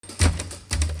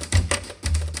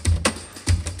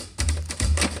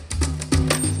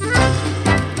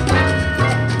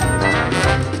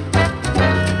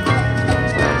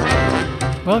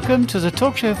Welcome to the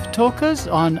Talk Show for Talkers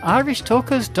on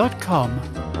irishtalkers.com.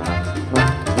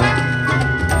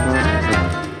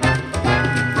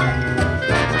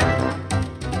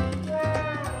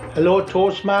 Hello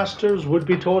Toastmasters,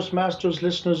 would-be Toastmasters,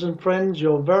 listeners and friends.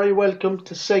 You're very welcome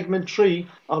to segment 3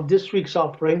 of this week's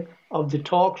offering of the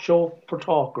Talk Show for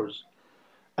Talkers.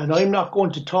 And I'm not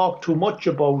going to talk too much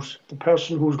about the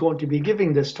person who's going to be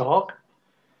giving this talk,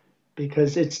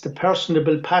 because it's the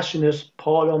personable, passionate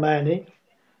Paul O'Mahony.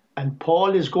 And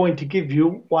Paul is going to give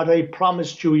you what I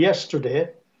promised you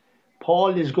yesterday.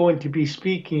 Paul is going to be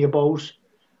speaking about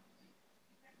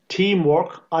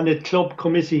teamwork on a club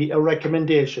committee, a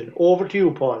recommendation. Over to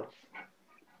you, Paul.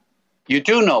 You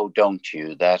do know, don't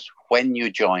you, that when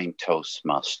you joined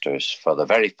Toastmasters for the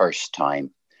very first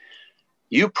time,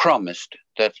 you promised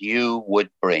that you would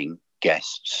bring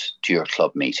guests to your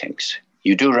club meetings.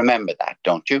 You do remember that,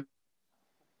 don't you?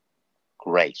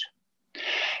 Great.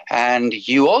 And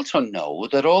you also know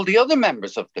that all the other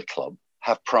members of the club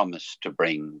have promised to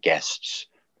bring guests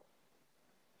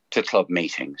to club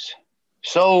meetings.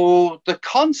 So the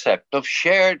concept of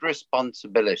shared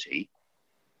responsibility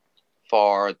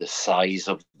for the size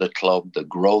of the club, the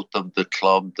growth of the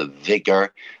club, the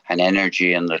vigor and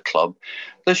energy in the club,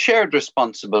 the shared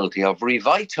responsibility of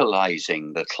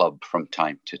revitalizing the club from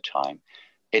time to time,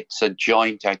 it's a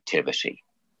joint activity.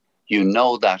 You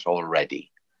know that already.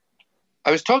 I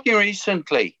was talking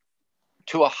recently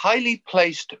to a highly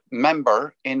placed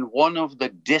member in one of the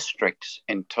districts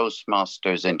in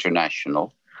Toastmasters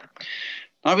International.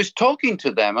 I was talking to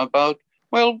them about,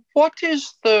 well, what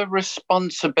is the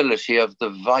responsibility of the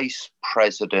vice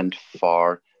president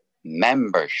for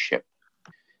membership?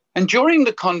 And during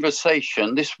the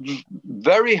conversation, this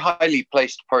very highly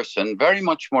placed person, very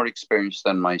much more experienced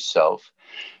than myself,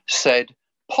 said,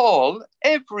 Paul,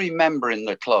 every member in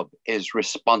the club is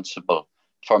responsible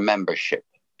for membership.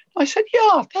 I said,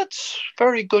 yeah, that's a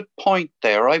very good point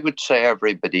there. I would say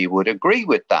everybody would agree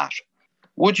with that.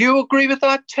 Would you agree with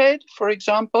that, Ted, for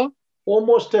example?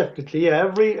 Almost definitely, yeah.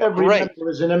 Every member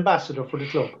is an ambassador for the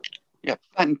club. Yeah,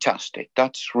 fantastic.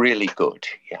 That's really good,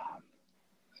 yeah.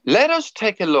 Let us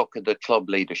take a look at the Club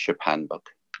Leadership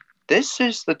Handbook. This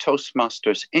is the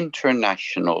Toastmasters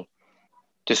International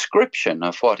description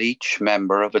of what each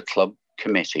member of a club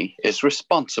committee is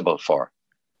responsible for.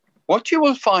 What you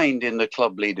will find in the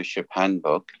Club Leadership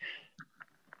Handbook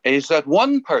is that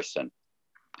one person,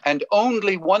 and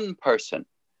only one person,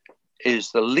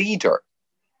 is the leader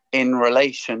in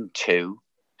relation to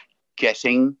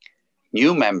getting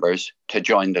new members to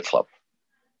join the club.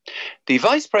 The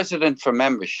vice president for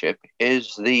membership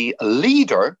is the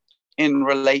leader in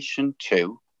relation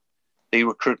to the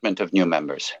recruitment of new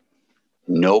members.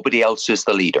 Nobody else is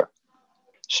the leader.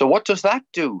 So what does that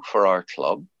do for our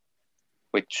club,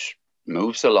 which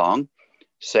moves along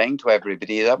saying to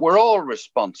everybody that we're all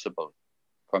responsible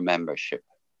for membership?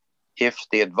 If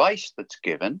the advice that's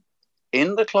given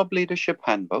in the Club Leadership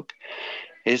Handbook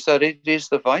is that it is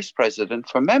the vice president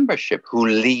for membership who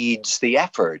leads the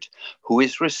effort, who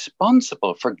is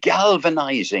responsible for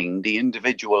galvanizing the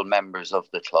individual members of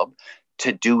the club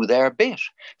to do their bit,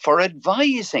 for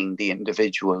advising the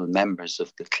individual members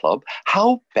of the club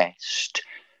how best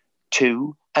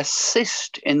to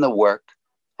assist in the work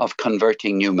of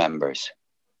converting new members.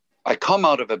 I come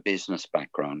out of a business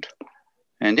background,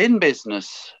 and in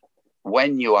business,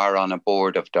 when you are on a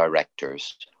board of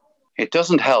directors, it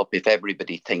doesn't help if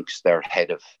everybody thinks they're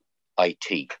head of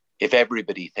IT, if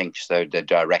everybody thinks they're the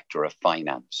director of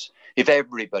finance, if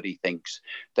everybody thinks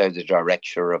they're the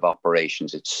director of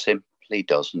operations. It simply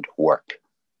doesn't work.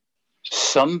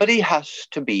 Somebody has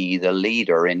to be the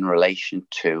leader in relation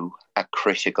to a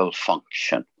critical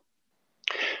function.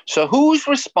 So who's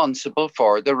responsible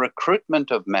for the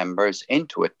recruitment of members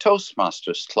into a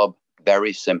Toastmasters club?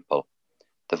 Very simple.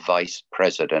 The vice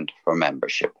president for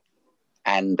membership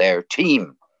and their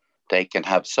team. They can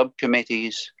have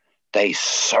subcommittees. They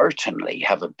certainly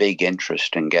have a big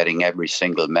interest in getting every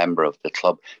single member of the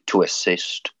club to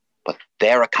assist, but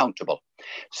they're accountable.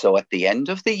 So at the end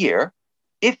of the year,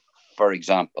 if, for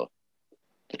example,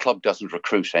 the club doesn't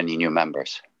recruit any new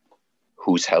members,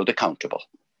 who's held accountable?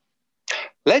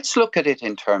 Let's look at it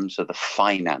in terms of the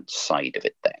finance side of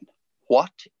it then.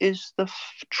 What is the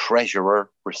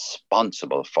treasurer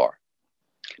responsible for?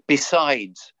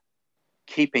 Besides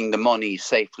keeping the money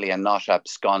safely and not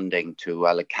absconding to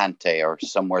Alicante or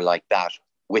somewhere like that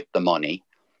with the money,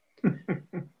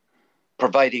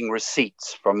 providing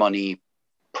receipts for money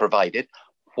provided,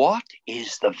 what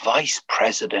is the vice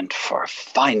president for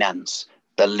finance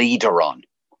the leader on?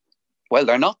 Well,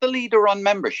 they're not the leader on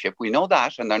membership, we know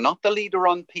that, and they're not the leader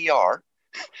on PR,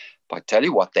 I tell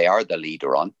you what they are the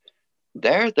leader on.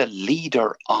 They're the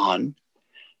leader on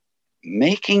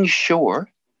making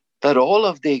sure that all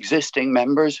of the existing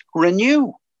members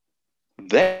renew.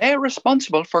 They're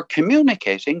responsible for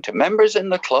communicating to members in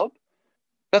the club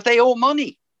that they owe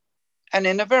money. And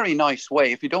in a very nice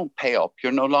way, if you don't pay up,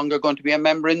 you're no longer going to be a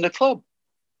member in the club.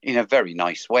 In a very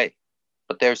nice way.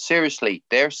 But their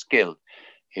skill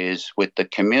is with the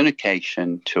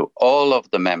communication to all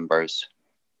of the members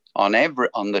on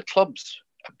the club's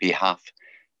behalf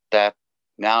that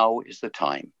now is the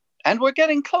time. And we're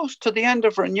getting close to the end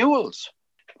of renewals.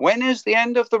 When is the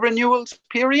end of the renewals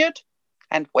period?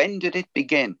 And when did it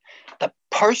begin? The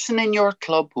person in your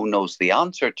club who knows the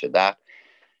answer to that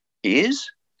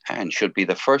is, and should be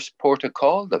the first port of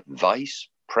call, the Vice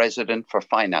President for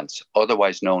Finance,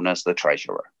 otherwise known as the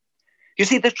Treasurer. You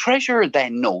see, the Treasurer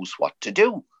then knows what to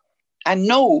do and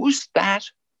knows that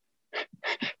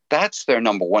that's their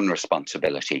number one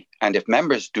responsibility. And if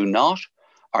members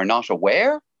are not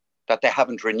aware that they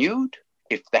haven't renewed,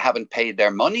 if they haven't paid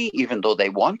their money, even though they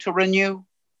want to renew,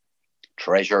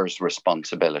 Treasurer's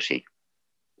responsibility.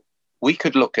 We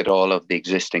could look at all of the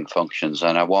existing functions,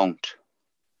 and I won't.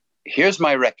 Here's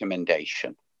my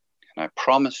recommendation. And I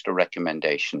promised a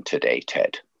recommendation today,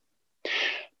 Ted.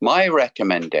 My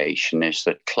recommendation is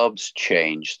that clubs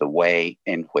change the way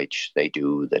in which they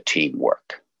do the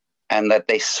teamwork, and that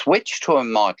they switch to a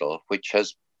model which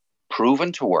has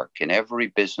proven to work in every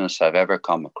business I've ever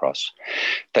come across,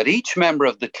 that each member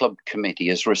of the club committee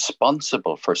is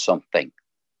responsible for something,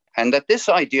 and that this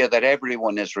idea that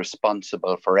everyone is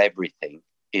responsible for everything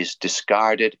is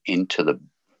discarded into the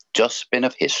dustbin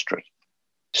of history,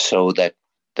 so that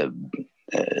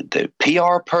the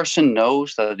PR person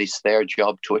knows that it's their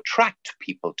job to attract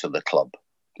people to the club.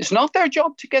 It's not their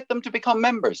job to get them to become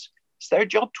members. It's their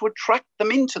job to attract them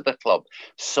into the club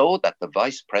so that the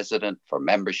Vice President for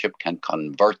membership can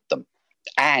convert them,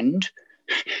 and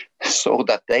so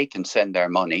that they can send their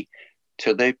money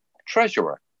to the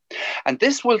Treasurer. And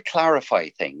this will clarify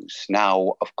things.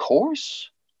 Now, of course,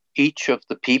 each of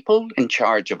the people in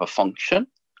charge of a function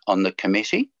on the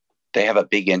committee, they have a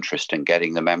big interest in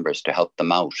getting the members to help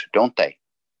them out, don't they?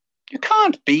 You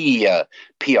can't be a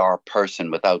PR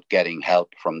person without getting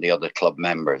help from the other club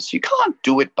members. You can't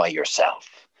do it by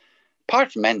yourself.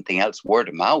 Apart from anything else, word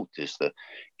of mouth is the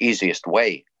easiest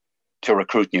way to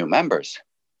recruit new members.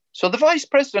 So the Vice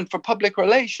President for Public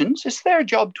Relations, it's their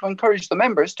job to encourage the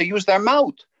members to use their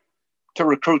mouth to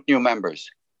recruit new members.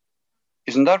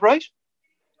 Isn't that right?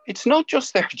 It's not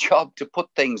just their job to put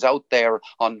things out there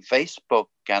on Facebook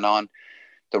and on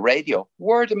the radio.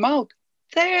 Word of mouth.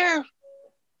 They're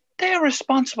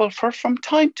responsible for, from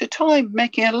time to time,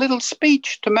 making a little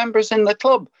speech to members in the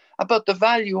club about the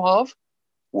value of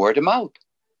word of mouth.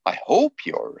 I hope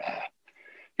your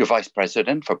Vice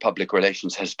President for Public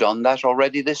Relations has done that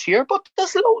already this year, but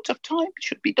there's loads of time. It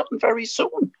should be done very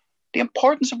soon. The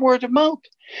importance of word of mouth.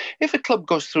 If a club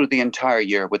goes through the entire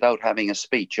year without having a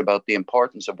speech about the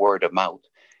importance of word of mouth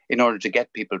in order to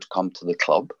get people to come to the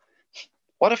club,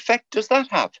 what effect does that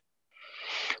have?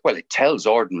 Well, it tells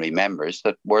ordinary members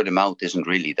that word of mouth isn't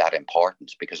really that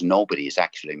important because nobody has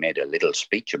actually made a little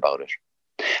speech about it.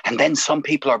 And then some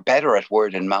people are better at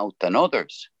word of mouth than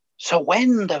others. So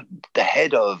when the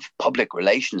head of public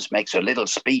relations makes a little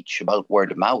speech about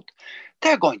word of mouth,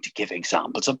 they're going to give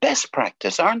examples of best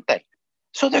practice, aren't they?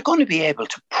 So they're going to be able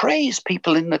to praise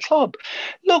people in the club.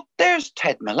 Look, there's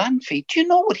Ted Melanphy. Do you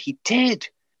know what he did?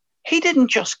 He didn't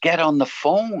just get on the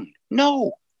phone.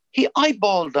 No, he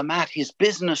eyeballed them at his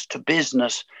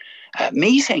business-to-business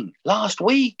meeting last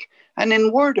week. And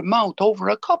in word of mouth, over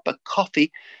a cup of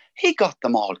coffee, he got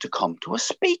them all to come to a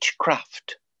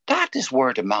speechcraft. That is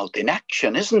word of mouth in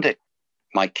action, isn't it?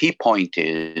 My key point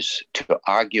is to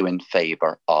argue in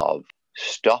favour of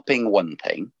stopping one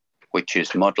thing, which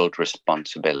is muddled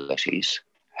responsibilities,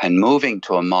 and moving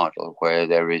to a model where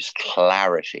there is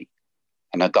clarity.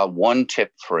 And I've got one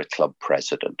tip for a club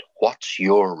president. What's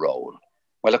your role?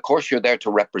 Well, of course, you're there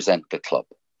to represent the club.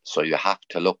 So you have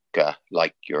to look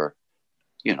like you're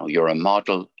a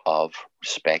model of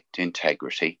respect,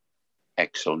 integrity,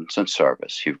 excellence and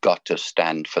service. You've got to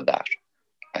stand for that.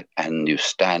 And you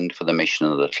stand for the mission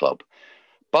of the club.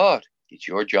 But it's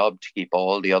your job to keep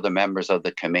all the other members of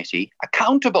the committee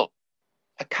accountable.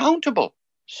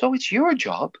 So it's your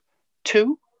job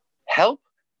to help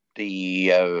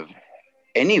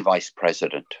any vice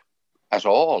president at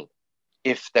all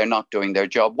if they're not doing their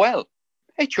job well.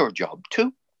 It's your job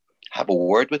to have a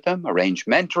word with them, arrange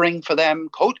mentoring for them,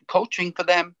 coaching for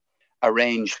them,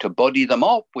 arrange to buddy them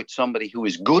up with somebody who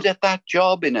is good at that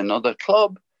job in another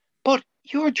club. But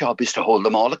your job is to hold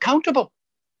them all accountable.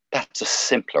 That's a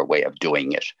simpler way of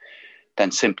doing it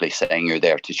than simply saying you're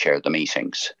there to chair the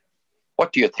meetings.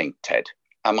 What do you think, Ted?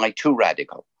 Am I too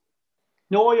radical?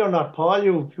 No, you're not, Paul.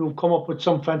 You've come up with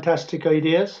some fantastic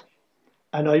ideas.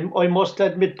 And I must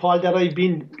admit, Paul, that I've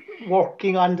been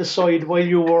working on the side while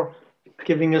you were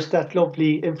giving us that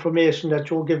lovely information that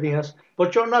you're giving us.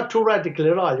 But you're not too radical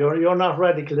at all. You're not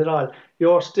radical at all.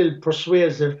 You're still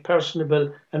persuasive,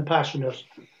 personable, and passionate.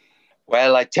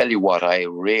 Well, I tell you what, I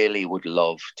really would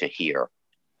love to hear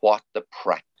what the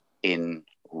practice in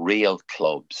real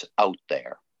clubs out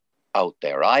there.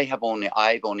 I've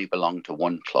only belonged to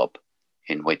one club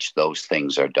in which those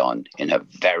things are done in a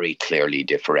very clearly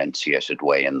differentiated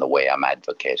way in the way I'm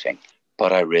advocating.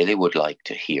 But I really would like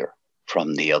to hear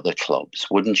from the other clubs,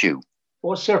 wouldn't you?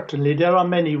 Oh, certainly. There are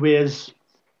many ways.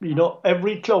 You know,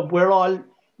 every club, we're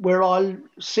all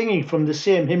singing from the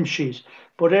same hymn sheet,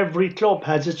 but every club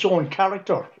has its own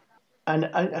character and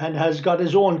has got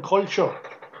its own culture.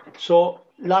 So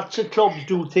lots of clubs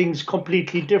do things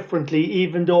completely differently,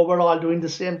 even though we're all doing the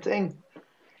same thing.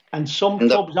 And some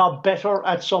clubs are better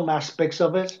at some aspects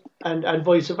of it and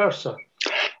vice versa.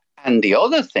 And the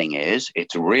other thing is,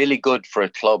 it's really good for a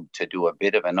club to do a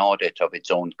bit of an audit of its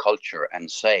own culture and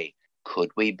say, could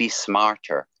we be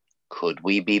smarter? Could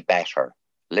we be better?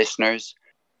 Listeners,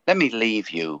 let me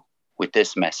leave you with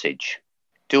this message.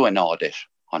 Do an audit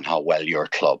on how well your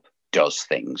club does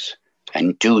things,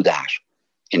 and do that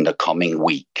in the coming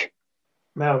week.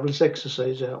 Marvellous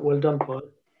exercise, yeah. Well done, Paul.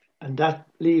 And that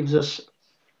leaves us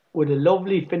with a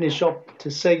lovely finish up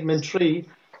to segment 3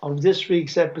 of this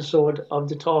week's episode of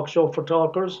the Talk Show for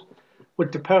Talkers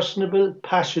with the personable,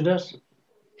 passionate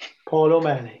Paul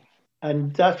O'Mahony.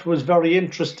 And that was very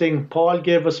interesting. Paul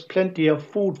gave us plenty of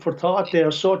food for thought there.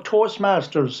 So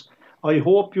Toastmasters, I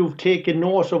hope you've taken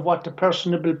note of what the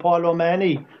personable Paul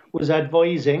O'Mahony was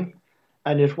advising,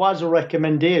 and it was a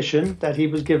recommendation that he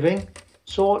was giving.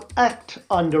 So act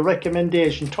on the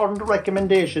recommendation, turn the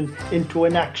recommendation into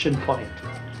an action point.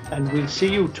 And we'll see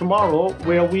you tomorrow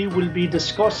where we will be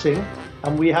discussing,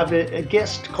 and we have a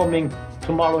guest coming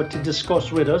tomorrow to discuss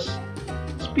with us,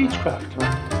 Speechcraft.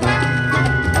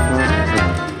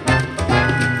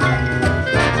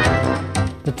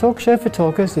 The Talk Show for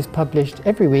Talkers is published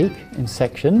every week in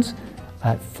sections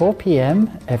at 4 p.m.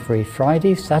 every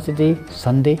Friday, Saturday,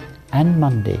 Sunday and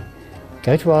Monday.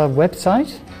 Go to our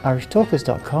website,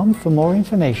 irishtalkers.com, for more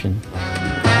information.